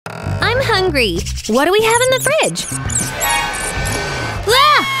I'm hungry. What do we have in the fridge?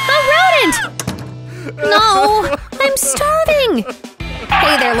 Ah! A rodent! No! I'm starving!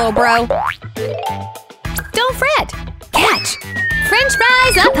 Hey there, little bro. Don't fret. Catch! French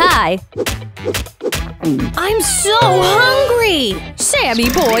fries up high! I'm so hungry! Sammy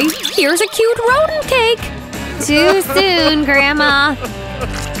boy, here's a cute rodent cake! Too soon, Grandma!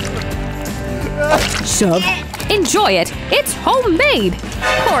 Shove! Enjoy it! It's homemade!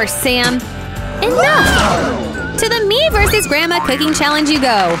 Poor Sam! Enough! To the me versus Grandma cooking challenge you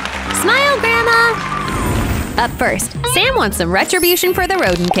go! Smile, Grandma! Up first, Sam wants some retribution for the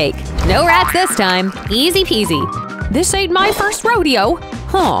rodent cake. No rats this time. Easy peasy. This ain't my first rodeo.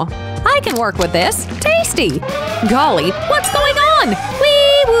 Huh. I can work with this. Tasty! Golly, what's going on?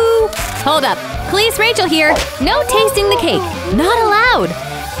 Wee woo! Hold up. Police Rachel here. No tasting the cake. Not allowed.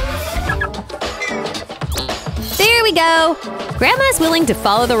 There we go. Grandma's willing to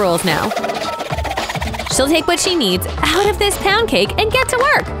follow the rules now. She'll take what she needs out of this pound cake and get to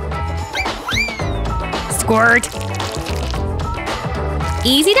work. Squirt.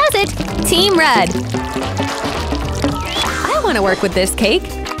 Easy does it. Team Red. I want to work with this cake.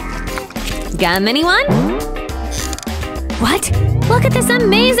 Gum, anyone? What? Look at this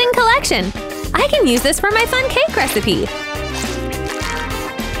amazing collection! I can use this for my fun cake recipe!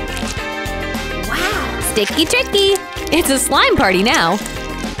 Wow! Sticky tricky! It's a slime party now!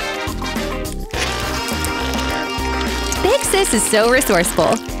 Big Sis is so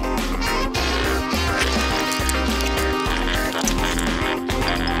resourceful!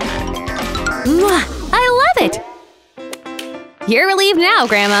 Mwah! I love it! You're relieved now,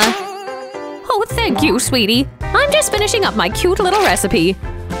 Grandma! Oh, thank you, sweetie! I'm just finishing up my cute little recipe!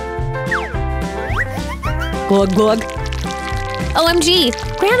 Glug glug! OMG!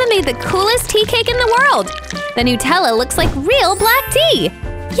 Grandma made the coolest tea cake in the world! The Nutella looks like real black tea!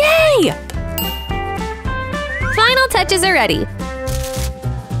 Yay! Final touches are ready!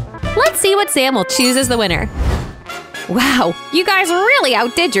 Let's see what Sam will choose as the winner! Wow! You guys really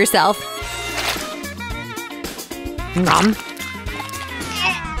outdid yourself! Nom!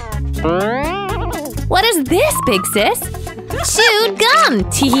 What is this, Big Sis? Chewed gum!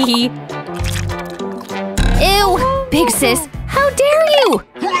 Tee. Ew! Big Sis, how dare you!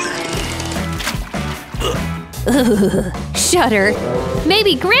 Ugh, shudder.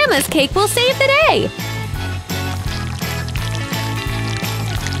 Maybe Grandma's cake will save the day!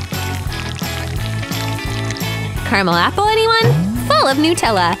 Caramel apple, anyone? Full of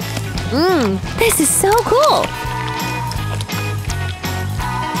Nutella. This is so cool!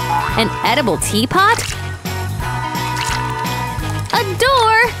 An edible teapot? A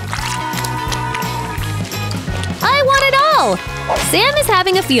door! I want it all! Sam is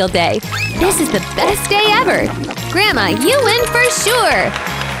having a field day. This is the best day ever! Grandma, you win for sure!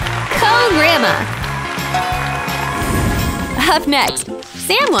 Co-Grandma! Up next,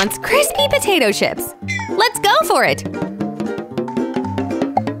 Sam wants crispy potato chips. Let's go for it!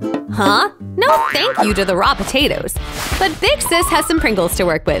 Huh? No thank you to the raw potatoes. But Big Sis has some Pringles to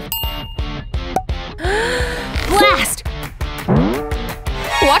work with. Blast!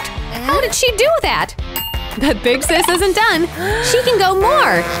 What? How did she do that? But Big Sis isn't done. She can go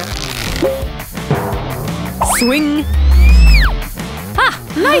more. Swing! Ah,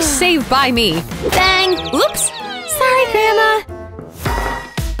 nice save by me. Bang! Oops! Sorry, Grandma.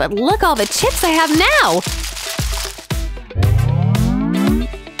 But look all the chips I have now.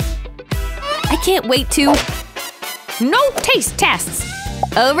 I can't wait to… No taste tests!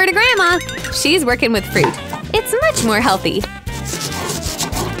 Over to Grandma! She's working with fruit. It's much more healthy.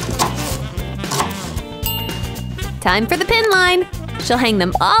 Time for the pin line. She'll hang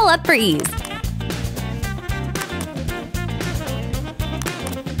them all up for ease.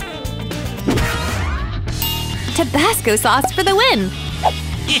 Tabasco sauce for the win!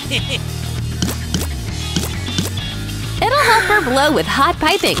 It'll help her blow with hot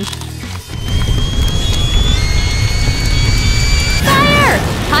piping. Fire!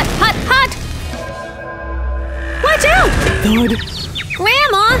 Hot, hot, hot! Watch out! Thud.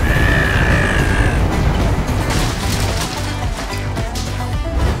 Grandma!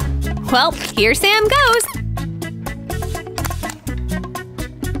 Well, here Sam goes!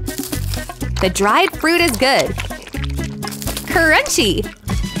 The dried fruit is good. Crunchy!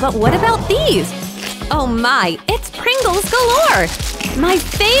 But what about these? Oh my, it's Pringles galore! My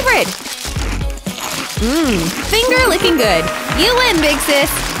favorite! Finger looking good. You win, Big Sis!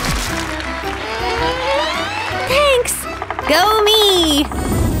 Thanks! Go me!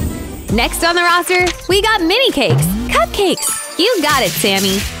 Next on the roster, we got mini cakes. Cupcakes! You got it,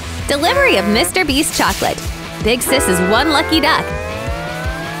 Sammy! Delivery of Mr. Beast chocolate. Big Sis is one lucky duck.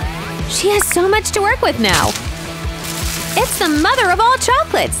 She has so much to work with now. It's the mother of all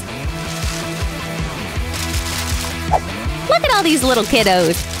chocolates. Look at all these little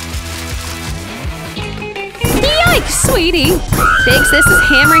kiddos. Yikes, sweetie! Big Sis is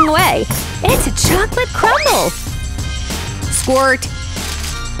hammering away. It's a chocolate crumble. Squirt.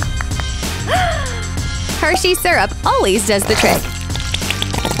 Hershey syrup always does the trick.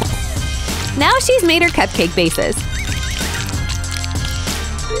 Now she's made her cupcake bases.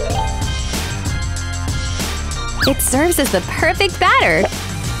 It serves as the perfect batter.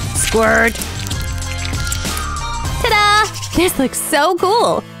 Squirt. Ta-da! This looks so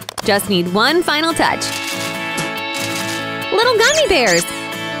cool. Just need one final touch. Little gummy bears.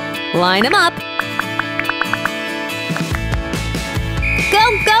 Line them up. Go,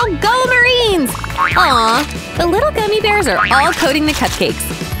 go, go, Marines! Aw, the little gummy bears are all coating the cupcakes.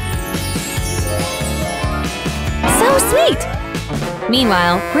 So sweet!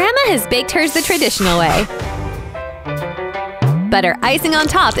 Meanwhile, Grandma has baked hers the traditional way. But her icing on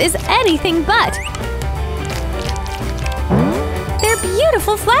top is anything but. They're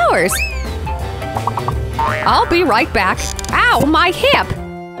beautiful flowers. I'll be right back. Ow, my hip!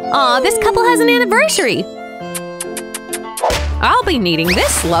 Aw, this couple has an anniversary. I'll be needing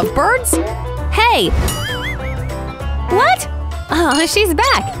this, lovebirds. Hey! What? Oh, she's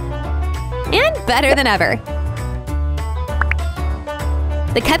back. And better than ever.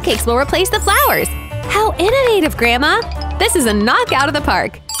 The cupcakes will replace the flowers. How innovative, Grandma! This is a knockout of the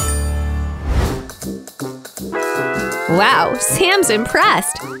park. Wow, Sam's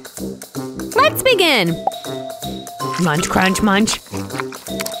impressed. Let's begin. Munch, crunch, munch.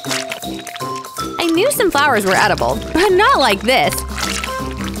 I knew some flowers were edible, but not like this.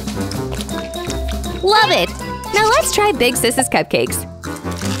 Love it! Now let's try Big Sis's cupcakes.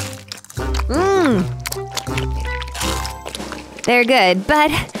 They're good,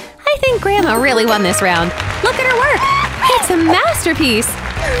 but I think Grandma really won this round. Look at her work! It's a masterpiece!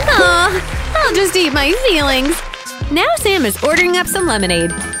 Aw, I'll just eat my feelings. Now Sam is ordering up some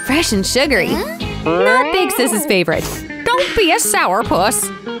lemonade. Fresh and sugary. Not Big Sis's favorite. Don't be a sourpuss.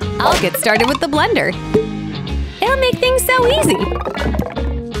 I'll get started with the blender. It'll make things so easy.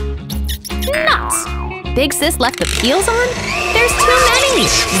 Nuts! Big Sis left the peels on? There's too many!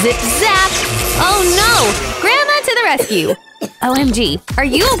 Zip zap! Oh no! Grandma to the rescue! OMG, are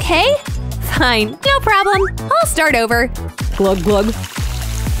you okay? Fine, no problem. I'll start over. Glug glug.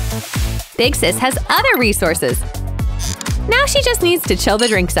 Big Sis has other resources. Now she just needs to chill the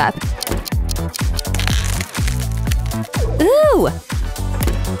drinks up. Ooh!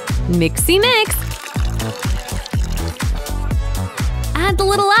 Mixy mix! Add the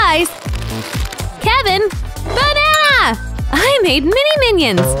little eyes. Kevin! Banana! I made mini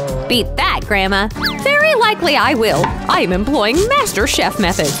minions! Beat that, Grandma. Very likely I will. I am employing Master Chef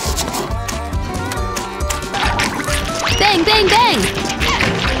methods. Bang, bang, bang!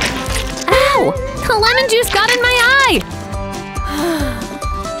 Ow! The lemon juice got in my eye!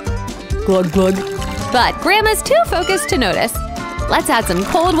 Glug, glug. But Grandma's too focused to notice. Let's add some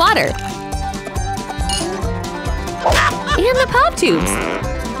cold water. And the pop tubes.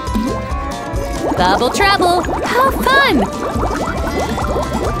 Bubble trouble! How fun!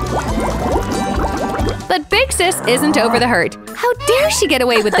 But Big Sis isn't over the hurt. How dare she get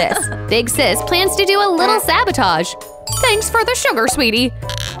away with this? Big Sis plans to do a little sabotage. Thanks for the sugar, sweetie.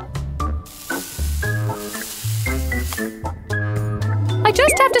 I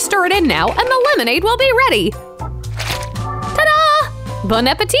just have to stir it in now and the lemonade will be ready. Ta-da! Bon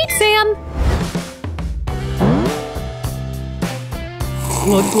appetit, Sam!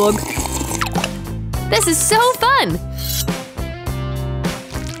 Glug glug. This is so fun!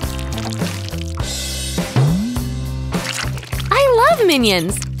 I love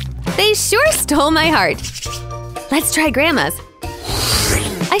Minions! They sure stole my heart. Let's try Grandma's.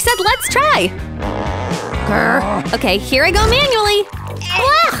 I said let's try! Grr. Okay, here I go manually.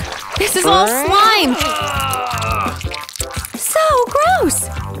 Ah, this is all slime! So gross!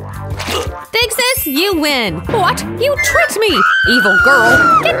 Big Sis, you win! What? You tricked me! Evil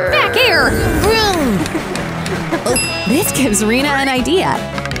girl! Get back here! Vroom. Oh, this gives Rena an idea.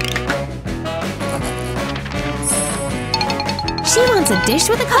 She wants a dish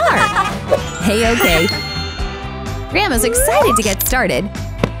with a car! Hey, okay. Grandma's excited to get started.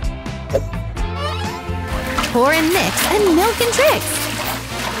 Pour and mix and milk and tricks.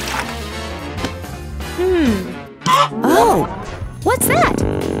 Oh! What's that?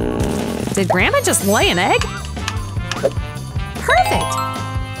 Did Grandma just lay an egg? Perfect!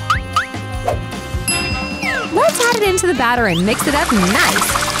 Let's add it into the batter and mix it up nice.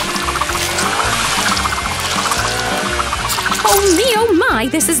 Oh my,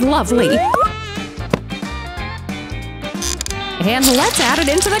 this is lovely! And let's add it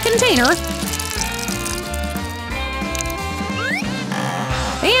into the container.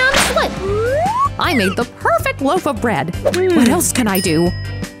 And flip! I made the perfect loaf of bread. What else can I do?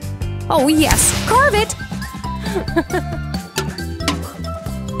 Oh yes, carve it!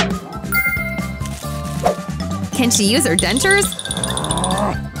 Can she use her dentures?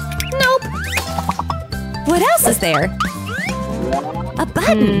 Nope. What else is there? A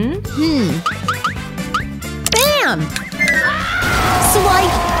button. Bam!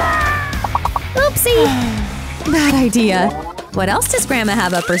 Swipe! Oopsie! Bad idea. What else does Grandma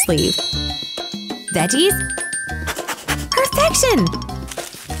have up her sleeve? Veggies? Perfection!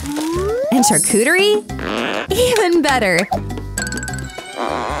 And charcuterie? Even better!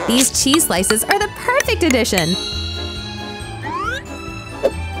 These cheese slices are the perfect addition!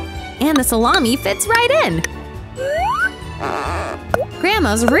 And the salami fits right in!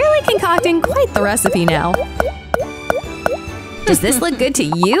 Grandma's really concocting quite the recipe now. Does this look good to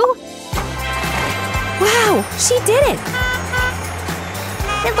you? Wow, she did it!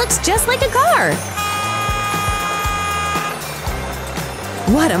 It looks just like a car!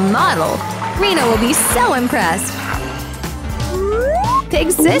 What a model! Rena will be so impressed!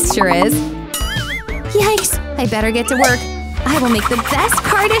 Big Sis sure is! Yikes! I better get to work! I will make the best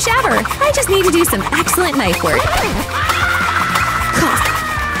car dish ever! I just need to do some excellent knife work!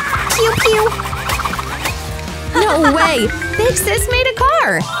 Pew pew! No way! Big Sis made a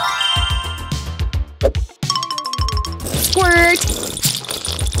car! Squirt!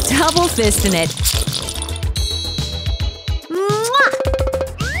 Double fist in it! Mwah!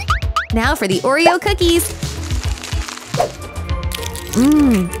 Now for the Oreo cookies!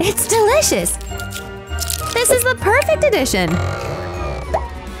 It's delicious! This is the perfect addition!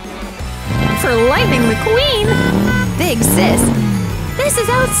 For lightning McQueen! Big Sis! This is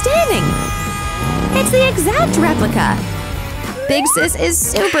outstanding! It's the exact replica! Big Sis is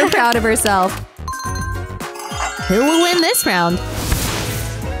super proud of herself! Who will win this round?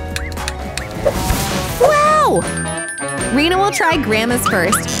 Wow! Rena will try Grandma's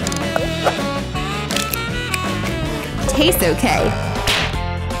first. Tastes okay.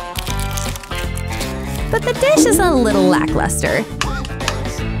 But the dish is a little lackluster.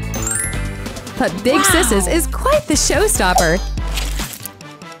 But Big Sis's is quite the showstopper.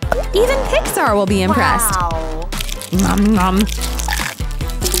 Even Pixar will be impressed. Nom nom.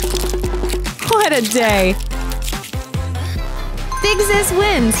 What a day! Big Sis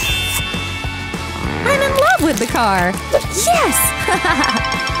wins! I'm in love with the car! Yes!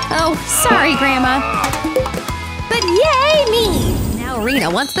 Oh, sorry, Grandma. But yay me! Now Rena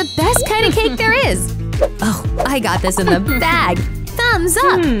wants the best kind of cake there is! Oh, I got this in the bag! Thumbs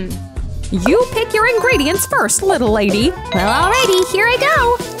up! You pick your ingredients first, little lady! Well, alrighty, here I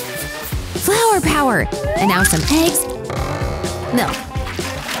go! Flour power! And now some eggs. Milk.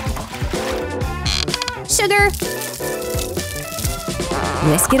 Sugar.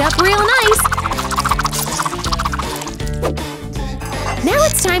 Whisk it up real nice! Now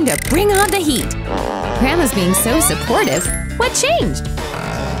it's time to bring on the heat! Grandma's being so supportive. What changed?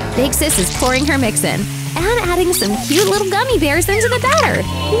 Big Sis is pouring her mix in and adding some cute little gummy bears into the batter.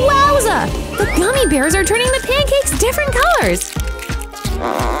 Wowza! The gummy bears are turning the pancakes different colors!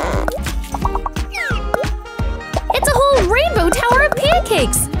 It's a whole rainbow tower of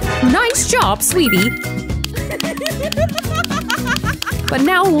pancakes! Nice job, sweetie! But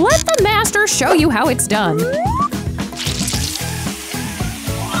now let the master show you how it's done!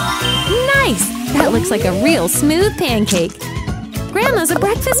 Nice! That looks like a real smooth pancake! Grandma's a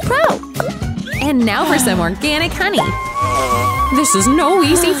breakfast pro! And now for some organic honey! This is no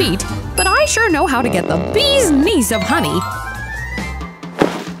easy feat, but I sure know how to get the bee's knees of honey!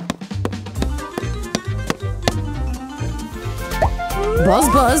 Buzz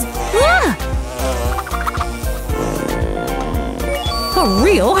buzz! Ah! A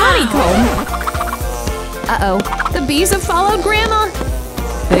real honeycomb! Uh-oh, the bees have followed Grandma!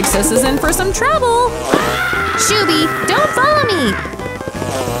 Big Sis is in for some trouble! Shooby, don't follow me!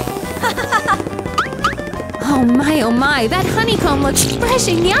 Oh my, that honeycomb looks fresh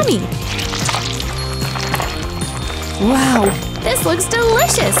and yummy! Wow, this looks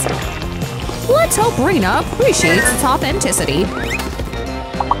delicious! Let's hope Rena appreciates its authenticity.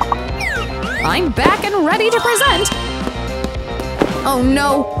 I'm back and ready to present! Oh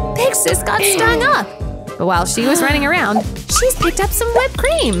no, Big Sis got stung up! But while she was running around, she's picked up some whipped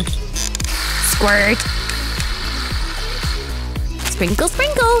cream! Squirt! Sprinkle,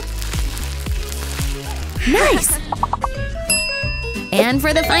 sprinkle! Nice! And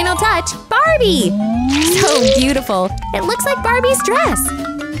for the final touch, Barbie! So beautiful! It looks like Barbie's dress!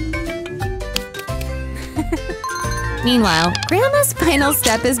 Meanwhile, Grandma's final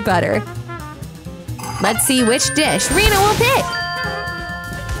step is butter. Let's see which dish Rena will pick!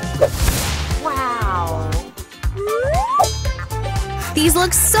 Wow! These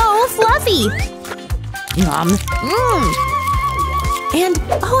look so fluffy! Yum! And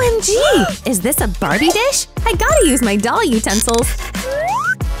OMG! Is this a Barbie dish? I gotta use my doll utensils!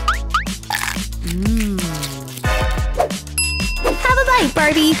 Have a bite,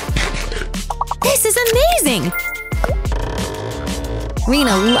 Barbie! This is amazing!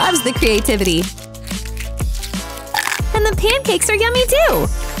 Rena loves the creativity! And the pancakes are yummy too!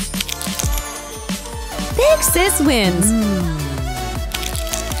 Big Sis wins!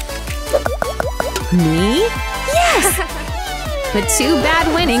 Me? Yes! But too bad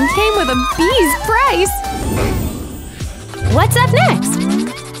winning came with a B's price! What's up next?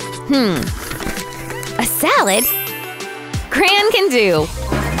 A salad? Gran can do!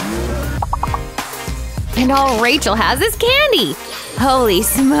 And all Rachel has is candy! Holy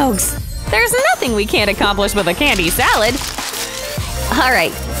smokes! There's nothing we can't accomplish with a candy salad!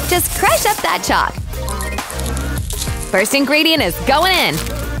 Alright, just crush up that chalk! First ingredient is going in!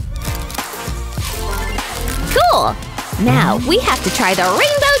 Cool! Now, we have to try the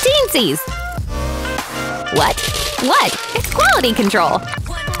Rainbow Teensies! What? What? It's quality control!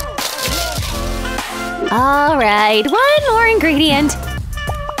 Alright, one more ingredient!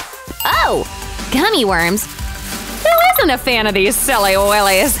 Oh! Gummy worms! Who isn't a fan of these silly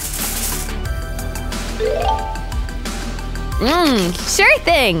willies? Sure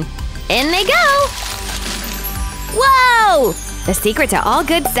thing! In they go! Whoa! The secret to all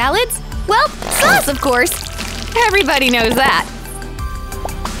good salads? Well, sauce, of course! Everybody knows that!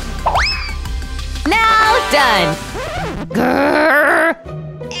 Now done! Grrr!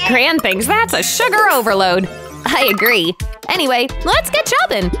 Gran thinks that's a sugar overload! I agree! Anyway, let's get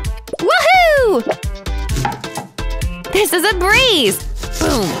chopping! Woohoo! This is a breeze!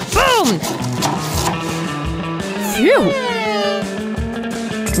 Boom! Boom! Phew!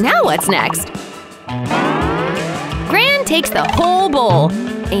 Now what's next? Gran takes the whole bowl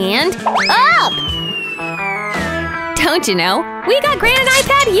and up! Don't you know? We got Gran an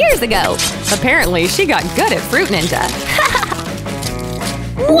iPad years ago! Apparently, she got good at Fruit Ninja.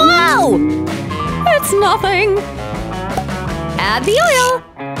 Whoa! It's nothing! Add the oil!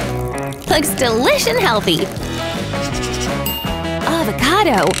 Looks delish and healthy!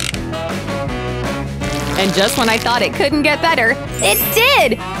 Avocado! And just when I thought it couldn't get better, it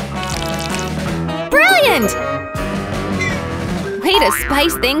did! Brilliant! Way to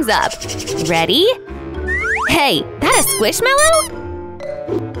spice things up! Ready? Hey, that a Squishmallow?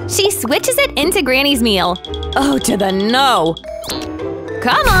 She switches it into Granny's meal. Oh, to the no!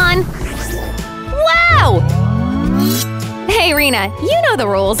 Come on! Wow! Hey, Rena, you know the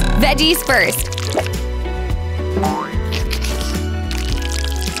rules. Veggies first.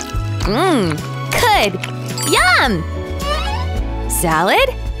 Good! Yum! Salad?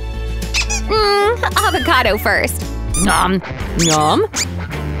 Avocado first. Nom! Nom!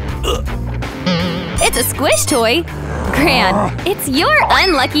 It's a squish toy! Gran, it's your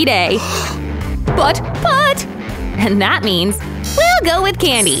unlucky day! But… And that means we'll go with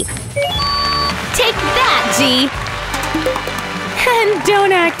candy! Take that, G! And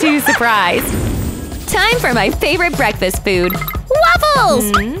don't act too surprised! Time for my favorite breakfast food!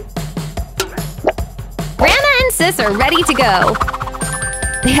 Waffles! Grandma and Sis are ready to go!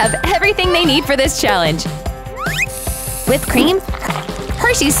 They have everything they need for this challenge! Whipped cream?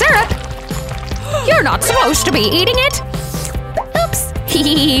 Hershey syrup? You're not supposed to be eating it! Oops!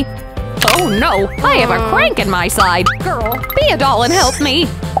 Hee. Oh no! I have a crank in my side! Girl, be a doll and help me!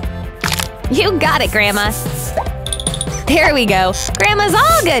 You got it, Grandma! There we go! Grandma's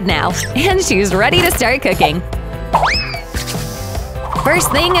all good now! And she's ready to start cooking!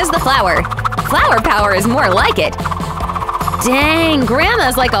 First thing is the flour! Flour power is more like it! Dang!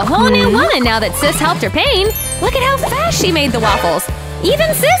 Grandma's like a whole new woman now that Sis helped her pain! Look at how fast she made the waffles!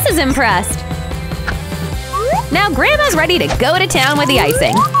 Even Sis is impressed! Now Grandma's ready to go to town with the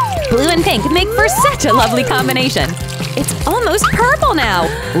icing! Blue and pink make for such a lovely combination! It's almost purple now!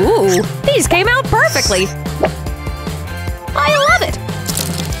 Ooh! These came out perfectly! I love it!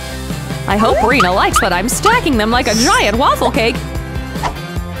 I hope Rena likes that I'm stacking them like a giant waffle cake!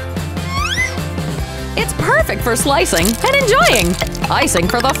 It's perfect for slicing and enjoying! Icing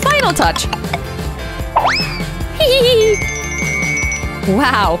for the final touch! Hee.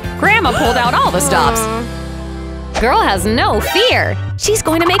 Wow! Grandma pulled out all the stops! Girl has no fear! She's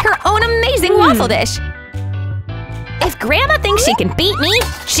going to make her own amazing waffle dish! If If Grandma thinks she can beat me,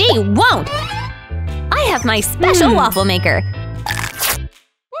 she won't! I have my special waffle maker.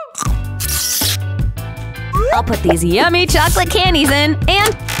 I'll put these yummy chocolate candies in,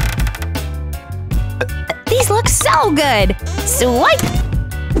 and… these look so good! Swipe!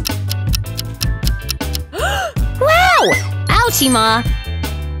 Wow! Ouchie, Ma!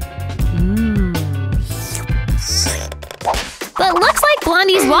 But looks like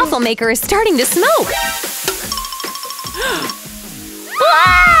Blondie's waffle maker is starting to smoke!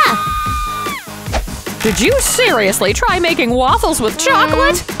 Ah! Did you seriously try making waffles with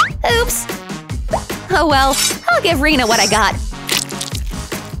chocolate? Oops! Oh well, I'll give Rena what I got.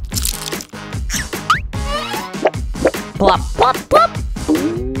 Plop, plop, plop!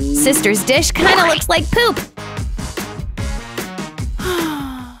 Sister's dish kinda looks like poop.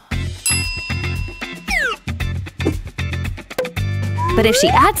 But if she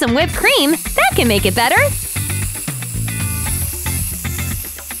adds some whipped cream, that can make it better!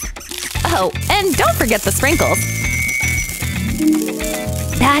 Oh, and don't forget the sprinkles.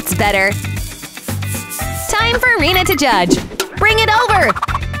 That's better. Time for Rena to judge. Bring it over!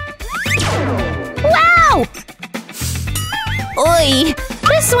 Wow! Oy!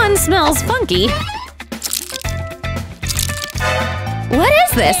 This one smells funky. What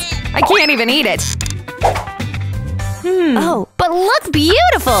is this? I can't even eat it. Oh, but look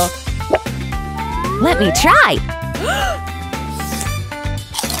beautiful! Let me try!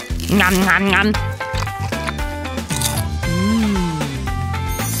 Nom nom nom.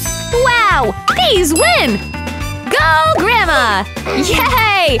 Wow! These win! Go, Grandma!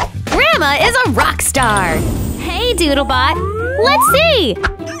 Yay! Grandma is a rock star! Hey, Doodlebot! Let's see!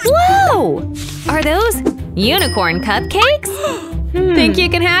 Whoa! Are those unicorn cupcakes? Think you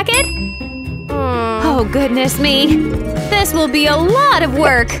can hack it? Oh, goodness me! This will be a lot of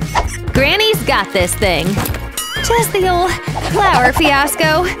work! Granny's got this thing! Just the old flour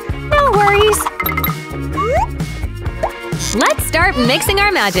fiasco! No worries! Let's start mixing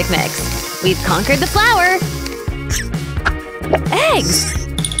our magic mix! We've conquered the flour! Eggs!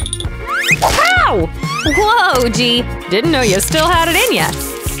 Ow! Whoa, G! Didn't know you still had it in ya.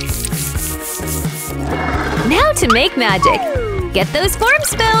 Now to make magic! Get those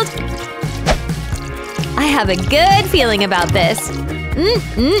forms filled! I have a good feeling about this!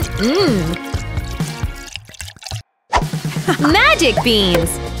 Magic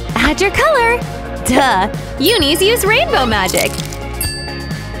beans! Add your color! Duh! Unis use rainbow magic!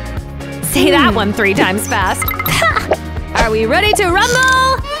 Say that one 3 times fast! Ha! Are we ready to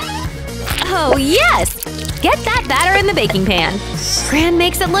rumble? Oh yes! Get that batter in the baking pan! Gran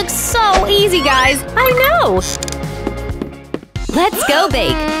makes it look so easy, guys! I know! Let's go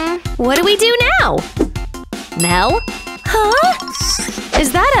bake! What do we do now? Mel? Huh?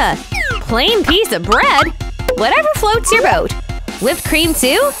 Is that a plain piece of bread? Whatever floats your boat. Whipped cream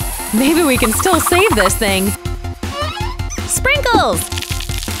too? Maybe we can still save this thing. Sprinkles!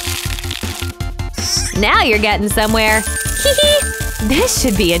 Now you're getting somewhere. Hee-hee! This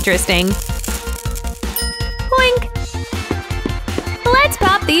should be interesting. Wink! Let's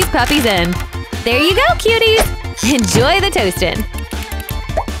pop these puppies in. There you go, cuties! Enjoy the toastin'.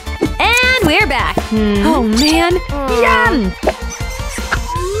 And we're back. Oh man! Yum!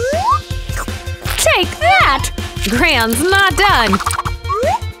 Take that! Gran's not done.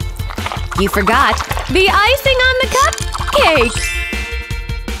 You forgot the icing on the cupcake!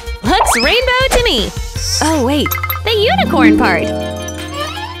 Looks rainbow to me! Oh wait, the unicorn part!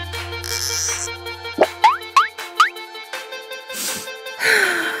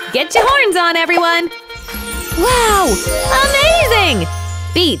 Get your horns on, everyone! Wow! Amazing!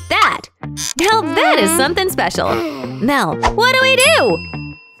 Beat that! Now that is something special! Mel, what do we do?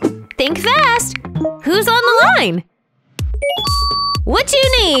 Think fast! Who's on the line? What you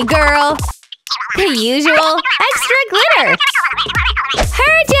need, girl? The usual extra glitter!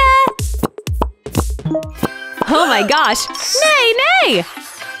 Heard ya! Oh my gosh! Nay, nay!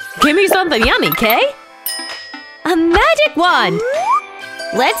 Give me something yummy, Kay! A magic wand!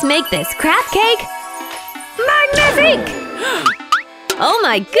 Let's make this crap cake magnifique! Oh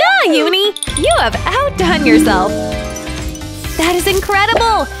my god, Uni! You have outdone yourself! That is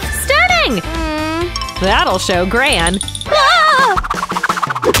incredible! Stunning! That'll show Gran. Ah!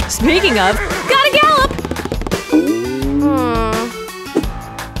 Speaking of, Gotta gallop!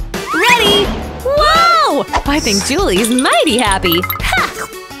 Ready! Whoa! I think Julie's mighty happy. Ha!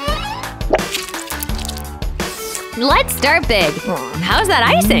 Let's start big. How's that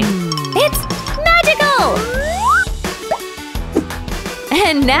icing? It's magical!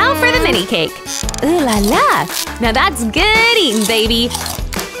 And now for the mini cake. Ooh la la! Now that's good eating, baby!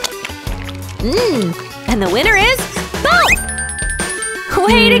 And the winner is Both!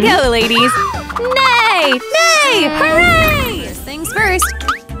 Way to go, ladies! Nay! Nay! Hooray! First things first.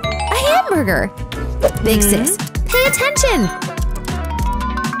 A hamburger. Big sis, pay attention!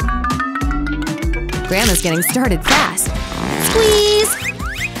 Grandma's getting started fast. Squeeze!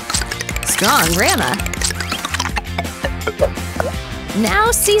 Strong Grandma.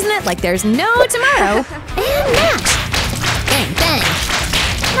 Now season it like there's no tomorrow. And mash! Bang, bang!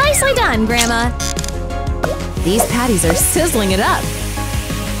 Nicely done, Grandma! These patties are sizzling it up.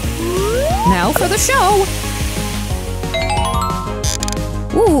 Now for the show!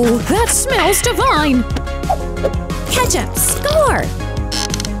 Ooh, that smells divine! Ketchup, score!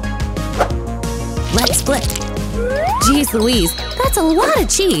 Let's flip. Jeez Louise, that's a lot of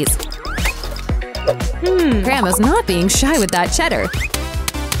cheese. Grandma's not being shy with that cheddar.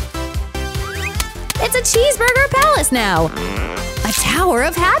 It's a cheeseburger palace now! A tower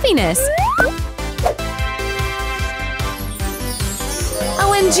of happiness!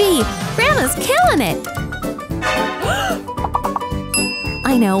 OMG! Grandma's killing it!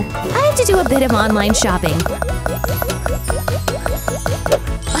 I know, I have to do a bit of online shopping.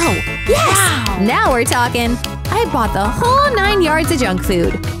 Oh, yes! Wow. Now we're talking! I bought the whole 9 yards of junk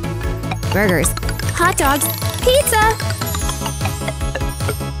food. Burgers, hot dogs, pizza!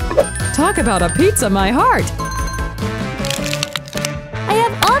 Talk about a pizza, my heart! I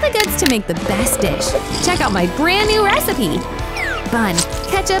have all the goods to make the best dish. Check out my brand new recipe. Bun,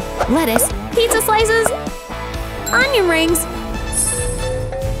 ketchup, lettuce, pizza slices, onion rings.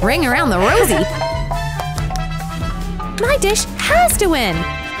 Ring around the rosy. My dish has to win.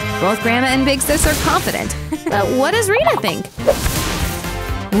 Both Grandma and Big Sis are confident. But what does Rita think?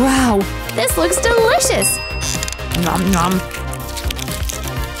 Wow, this looks delicious. Nom nom.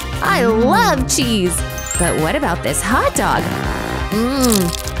 I love cheese. But what about this hot dog?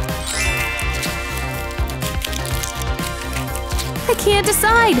 I can't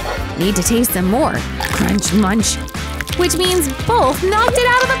decide. Need to taste some more. Crunch munch. Which means both knocked it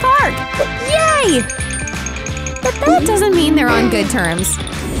out of the park! Yay! But that doesn't mean they're on good terms.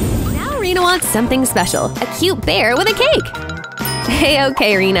 Now Rena wants something special. A cute bear with a cake. Hey,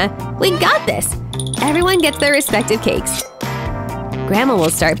 okay, Rena. We got this. Everyone gets their respective cakes. Grandma will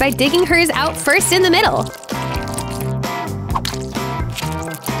start by digging hers out first in the middle.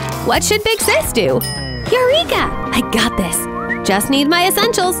 What should Big Sis do? Eureka! I got this. Just need my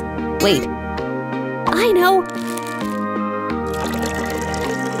essentials. Wait. I know.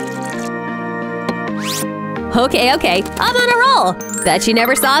 Okay, I'm on a roll! Bet you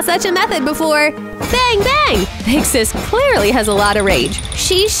never saw such a method before! Bang, bang! Big Sis clearly has a lot of rage.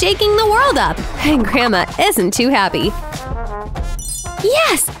 She's shaking the world up, and Grandma isn't too happy.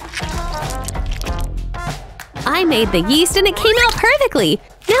 Yes! I made the yeast and it came out perfectly!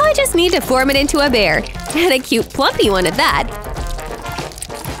 Now I just need to form it into a bear. And a cute plumpy one at that.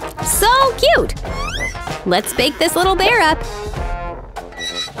 So cute! Let's bake this little bear up.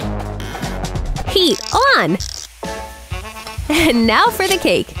 Heat on! And now for the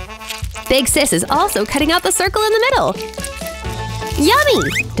cake. Big Sis is also cutting out the circle in the middle.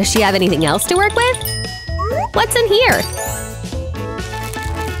 Yummy! Does she have anything else to work with? What's in here?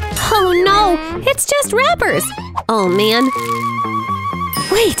 Oh no! It's just wrappers! Oh man.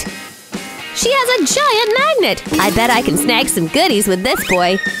 Wait! She has a giant magnet! I bet I can snag some goodies with this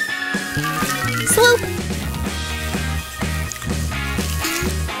boy. Swoop!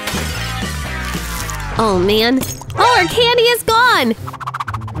 Oh man, all her candy is gone!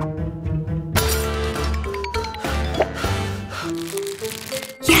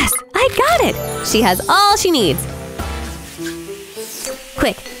 Yes, I got it! She has all she needs.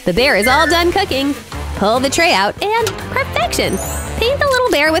 Quick, the bear is all done cooking. Pull the tray out and perfection! Paint the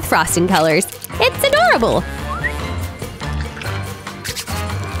little bear with frosting colors. It's adorable!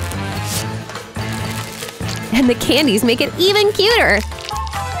 And the candies make it even cuter!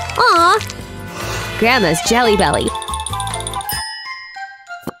 Aww! Grandma's Jelly Belly.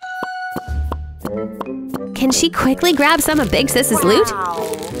 Can she quickly grab some of Big Sis's loot?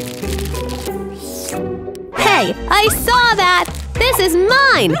 Hey, I saw that! This is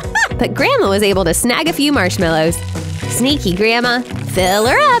mine! But Grandma was able to snag a few marshmallows. Sneaky Grandma, fill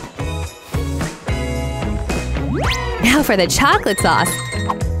her up! Now for the chocolate sauce.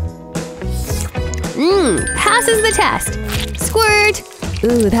 Passes the test. Squirt!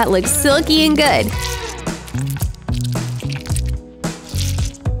 Ooh, that looks silky and good.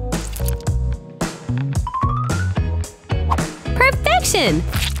 Perfection!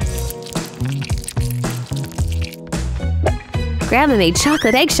 Grandma made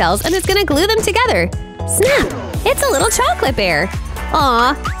chocolate eggshells and is gonna glue them together. Snap! It's a little chocolate bear.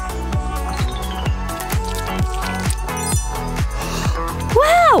 Aw.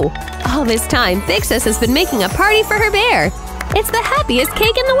 Wow! All this time, Big Sis has been making a party for her bear. It's the happiest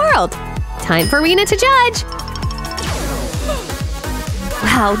cake in the world. Time for Rena to judge.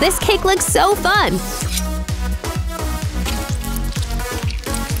 Wow, this cake looks so fun.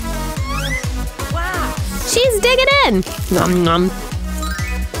 Wow. She's digging in. Nom nom.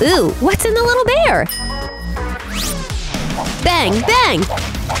 Ooh, what's in the little bear? Bang, bang.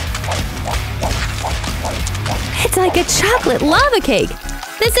 It's like a chocolate lava cake.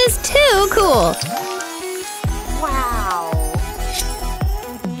 This is too cool. Wow.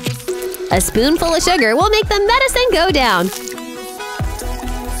 A spoonful of sugar will make the medicine go down.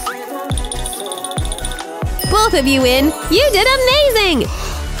 Both of you win. You did amazing.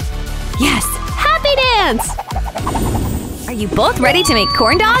 Yes, happy dance. Are you both ready to make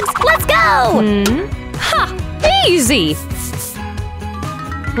corn dogs? Let's go! Ha! Easy!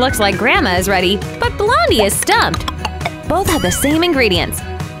 Looks like Grandma is ready, but Blondie is stumped. Both have the same ingredients.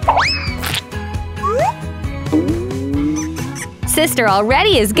 Sister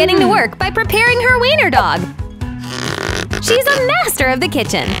already is getting to work by preparing her wiener dog. She's a master of the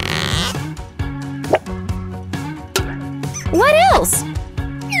kitchen. What else?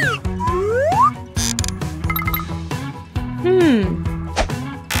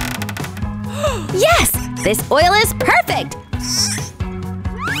 Yes! This oil is perfect!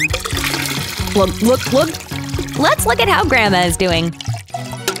 Look, look, look! Let's look at how Grandma is doing.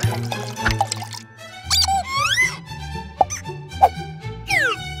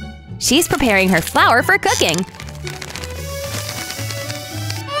 She's preparing her flour for cooking.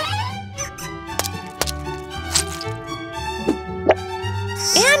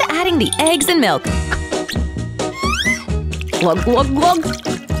 And adding the eggs and milk. Glug, glug, glug.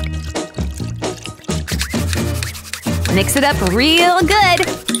 Mix it up real good.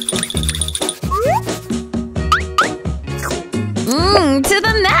 To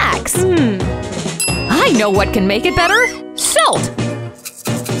the max. I know what can make it better. Salt.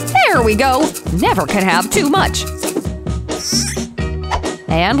 There we go. Never can have too much.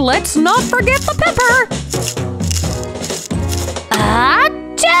 And let's not forget the pepper. Achoo!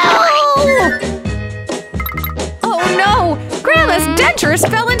 Oh no! Grandma's dentures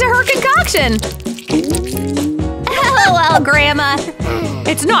fell into her concoction! LOL, Grandma!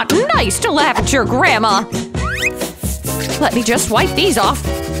 It's not nice to laugh at your grandma. Let me just wipe these off.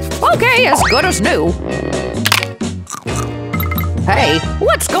 Okay, as good as new. Hey,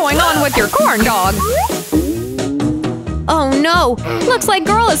 what's going on with your corn dog? Oh no! Looks like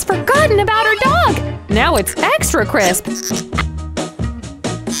Girl has forgotten about her dog! Now it's extra crisp.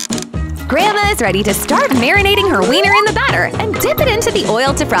 Grandma is ready to start marinating her wiener in the batter and dip it into the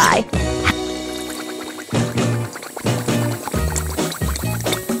oil to fry.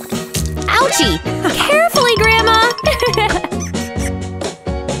 Ouchie! Carefully, Grandma!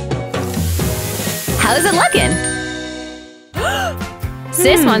 How's it looking?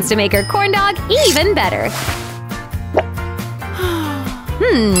 Sis wants to make her corn dog even better.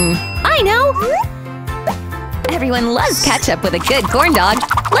 I know! Everyone loves ketchup with a good corn dog.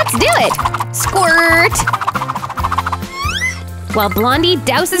 Let's do it! Squirt! While Blondie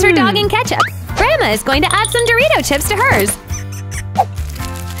douses her dog in ketchup, Grandma is going to add some Dorito chips to hers.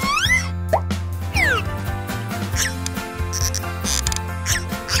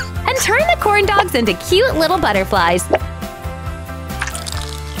 And turn the corn dogs into cute little butterflies.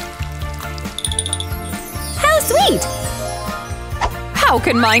 How sweet! How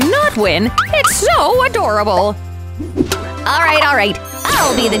can mine not win? It's so adorable. All right.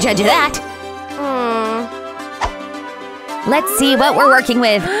 I'll be the judge of that. Let's see what we're working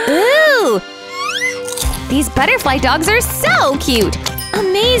with. Ooh! These butterfly dogs are so cute!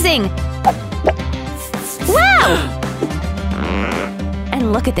 Amazing! Wow!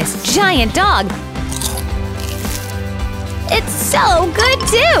 And look at this giant dog! It's so good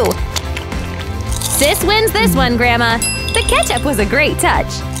too! Sis wins this one, Grandma! The ketchup was a great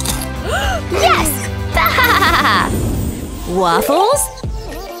touch! Yes! Waffles?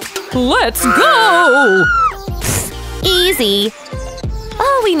 Let's go! Easy!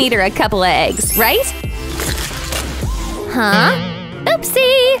 All we need are a couple of eggs, right? Huh?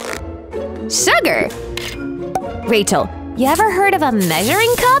 Oopsie! Sugar! Rachel, you ever heard of a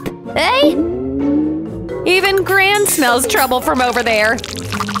measuring cup? Eh? Even Gran smells trouble from over there.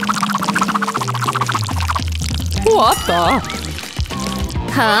 What the?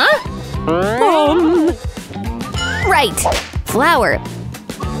 Huh? Right! Flour.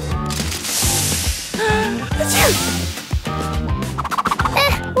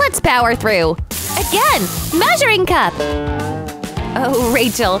 Let's power through. Again! Measuring cup! Oh,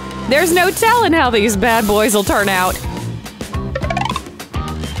 Rachel, There's no telling how these bad boys will turn out.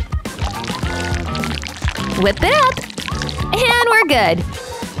 Whip it up. And we're good.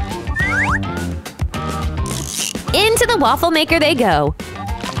 Into the waffle maker they go.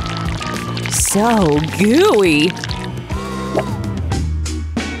 So gooey.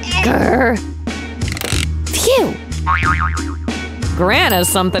 Grr. Phew. Gran has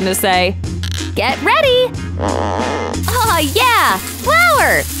something to say. Get ready. Oh, yeah!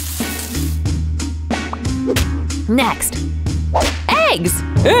 Flour! Next. Eggs!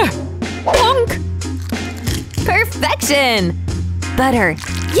 Punk! Perfection! Butter.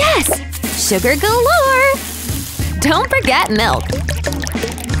 Yes! Sugar galore! Don't forget milk.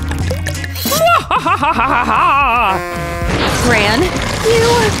 Gran, you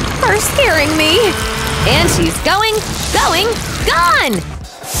are scaring me. And she's going, gone!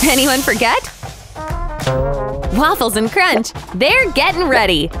 Anyone forget? Waffles and Crunch, they're getting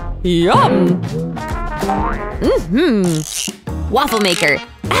ready. Yum! Waffle maker,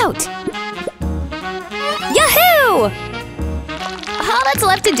 out! Yahoo! All that's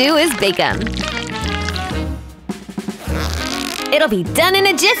left to do is bake them. It'll be done in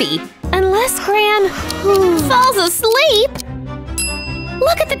a jiffy, unless Gran falls asleep.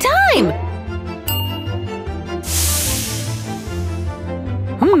 Look at the time!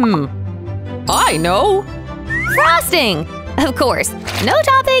 I know! Frosting! Of course, no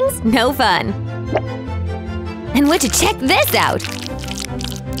toppings, no fun. And would you check this out?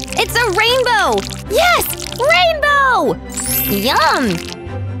 It's a rainbow! Yes! Rainbow! Yum!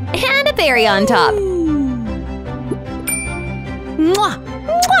 And a berry on top. Mwah!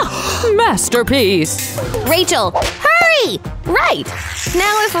 Mwah! Masterpiece! Rachel, hurry! Right!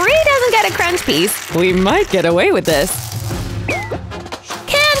 Now if Ree doesn't get a crunch piece… We might get away with this.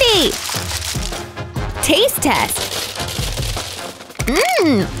 Candy! Taste test.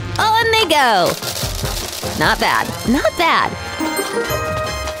 On they go. Not bad, not bad.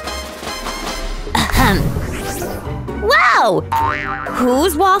 Wow!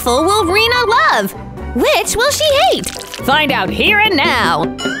 Whose waffle will Rena love? Which will she hate? Find out here and now.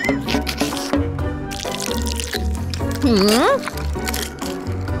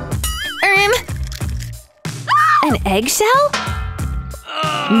 An eggshell?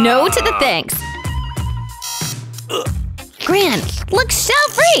 No to the thanks. Gran, look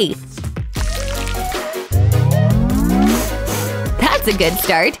shell-free! That's a good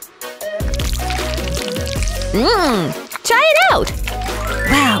start. Try it out!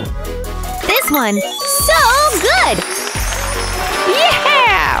 Wow, this one, so good!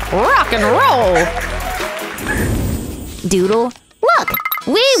 Yeah! Rock and roll! Doodle, look!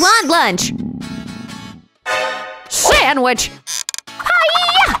 We want lunch! Sandwich!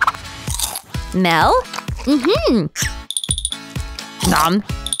 Hi-ya! Mel? Nom.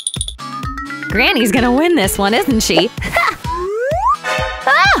 Granny's gonna win this one, isn't she?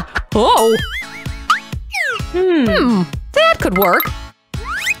 Ah! Oh! That could work.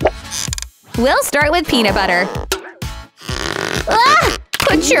 We'll start with peanut butter. Ah!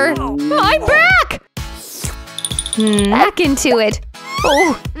 My back! Back into it.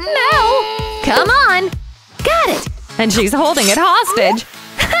 Oh, no! Come on! Got it! And she's holding it hostage.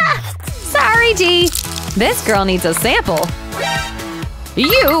 Sorry, G. This girl needs a sample.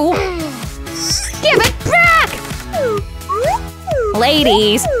 You! Give it back!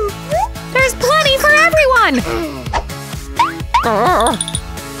 Ladies, there's plenty for everyone!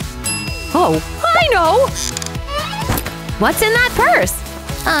 Oh, I know! What's in that purse?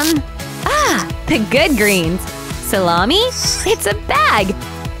 The good greens. Salami? It's a bag!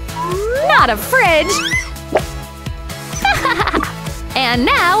 Not a fridge! And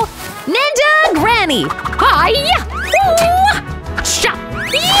now, Ninja Granny! Hi-ya! Shot!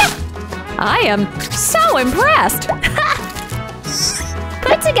 I am so impressed!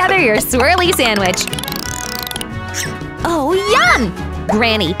 Put together your swirly sandwich. Oh, yum!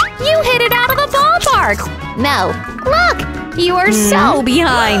 Granny, you hit it out of the ballpark! Mel, look! You are so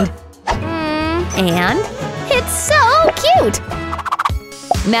behind! And it's so cute!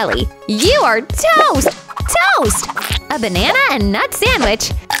 Melly, you are toast! Toast! A banana and nut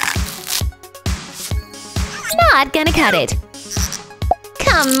sandwich. Not gonna cut it.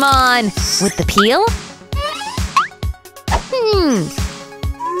 Come on! With the peel?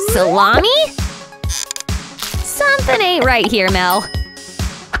 Salami? Something ain't right here, Mel.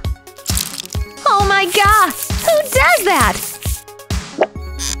 Oh my god! Who does that?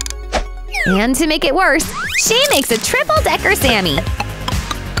 And to make it worse, she makes a triple-decker Sammy.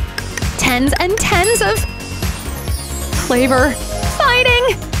 Tens and tens of flavor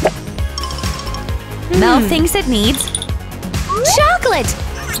fighting. Mel thinks it needs chocolate.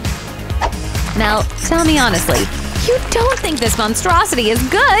 Mel, tell me honestly, you don't think this monstrosity is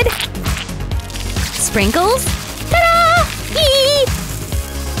good? sprinkles. Ta-da! Hee!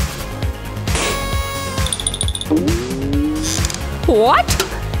 What?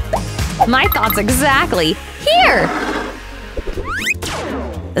 My thoughts exactly. Here!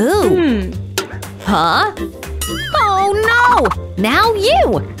 Ooh. Huh? Oh no! Now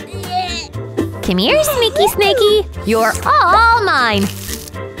you! Come here, Sneaky Snaky! You're all mine!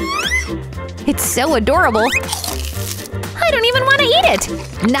 It's so adorable. I don't even want to eat it!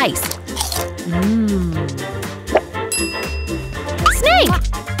 Nice! Snake!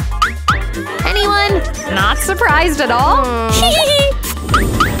 Anyone? Not surprised at all.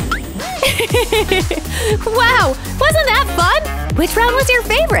 Wow! Wasn't that fun? Which round was your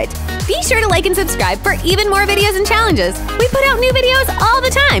favorite? Be sure to like and subscribe for even more videos and challenges. We put out new videos all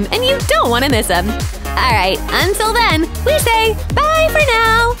the time, and you don't want to miss them. Alright, until then, we say bye for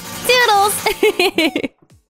now! Doodles!